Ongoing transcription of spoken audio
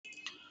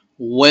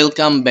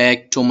Welcome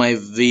back to my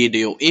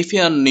video. If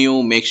you are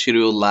new, make sure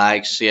you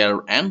like, share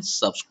and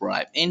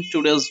subscribe. In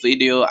today's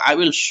video, I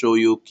will show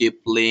you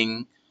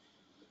Kipling,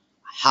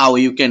 how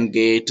you can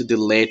get the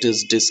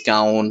latest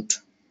discount,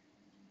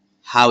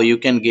 how you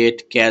can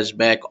get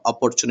cashback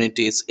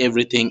opportunities,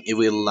 everything you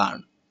will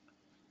learn.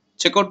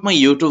 Check out my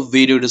YouTube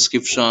video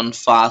description,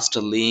 fast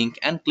link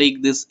and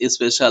click this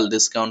special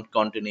discount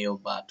continue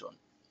button.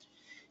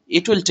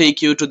 It will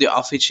take you to the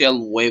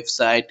official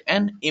website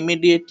and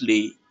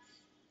immediately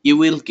you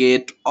will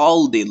get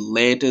all the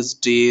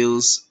latest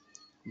deals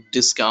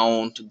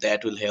discount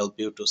that will help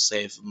you to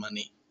save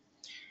money.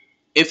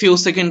 A few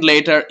seconds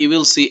later you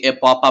will see a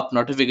pop-up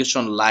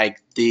notification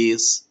like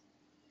this: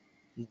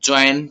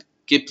 join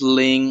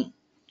Kipling,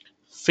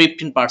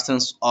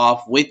 15%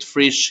 off with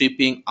free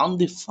shipping on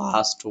the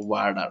fast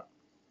order.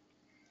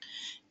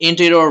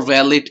 Enter your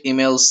valid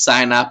email,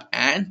 sign up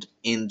and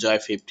enjoy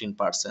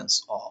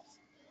 15% off.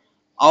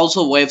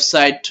 Also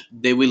website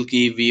they will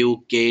give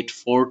you gate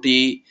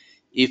 40.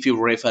 If you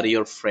refer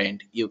your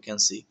friend, you can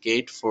see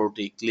gate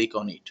 40, click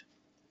on it.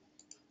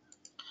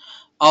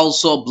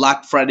 Also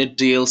Black Friday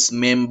deals,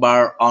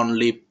 member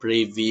only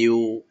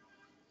preview,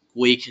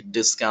 quick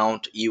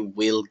discount you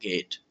will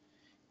get.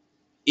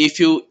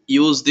 If you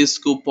use this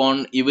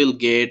coupon you will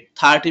get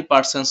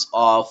 30%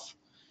 off.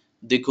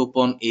 The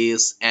coupon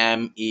is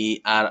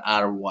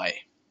MERRY.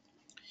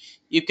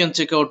 You can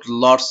check out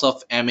lots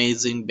of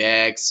amazing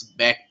bags,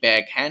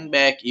 backpack,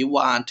 handbag you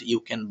want, you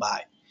can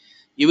buy.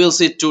 You will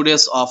see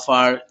today's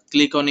offer,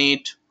 click on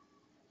it.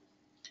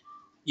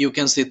 You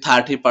can see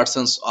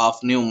 30%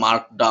 off, new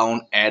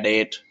markdown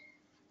added.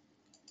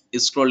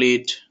 Scroll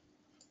it,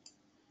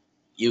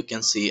 you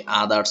can see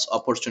others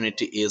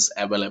opportunity is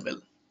available.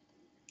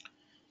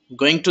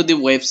 Going to the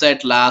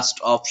website, last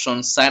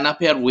option, sign up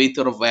here with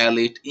your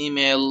valid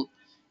email.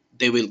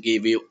 They will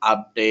give you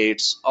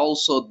updates.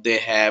 Also they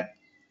have,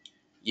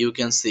 you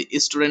can see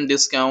student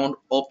discount,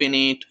 open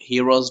it,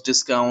 heroes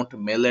discount,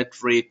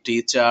 military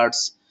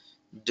teachers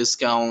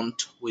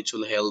discount, which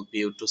will help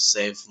you to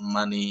save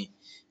money.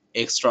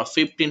 Extra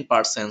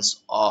 15%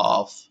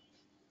 off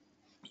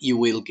you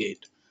will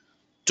get.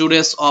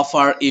 Today's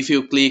offer, if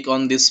you click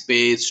on this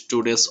page,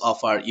 today's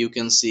offer, you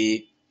can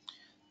see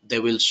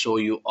they will show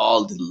you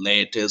all the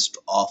latest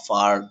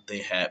offer they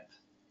have.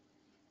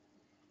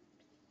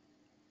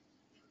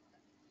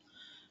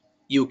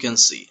 You can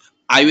see,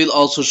 I will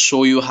also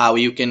show you how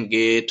you can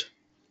get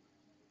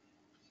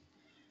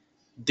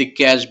the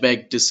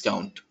cashback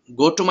discount.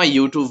 Go to my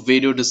YouTube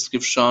video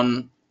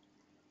description,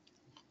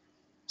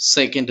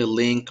 second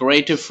link,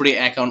 create a free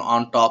account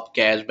on top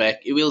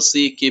cashback. You will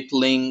see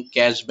Kipling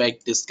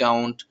cashback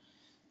discount,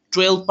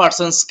 12%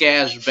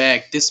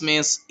 cashback. This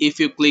means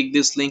if you click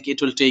this link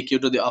it will take you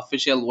to the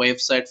official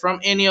website. From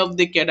any of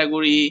the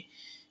category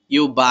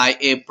you buy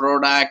a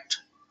product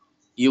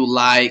you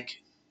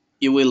like,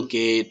 you will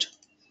get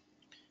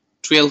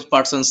 12%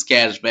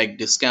 cashback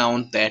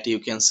discount. That you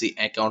can see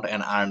account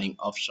and earning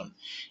option.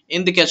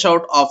 In the cash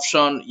out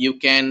option you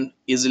can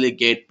easily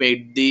get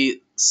paid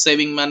the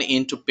saving money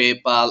into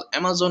PayPal,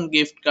 Amazon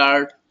gift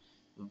card,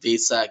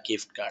 Visa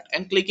gift card,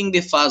 and clicking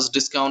the fast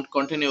discount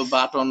continue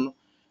button.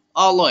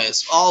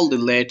 Always all the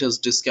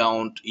latest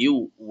discount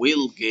you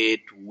will get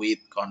with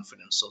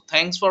confidence. So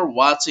thanks for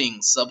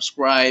watching,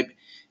 subscribe,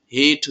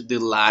 hit the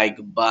like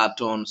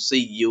button.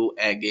 See you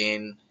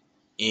again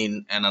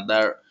in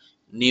another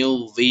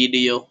new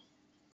video.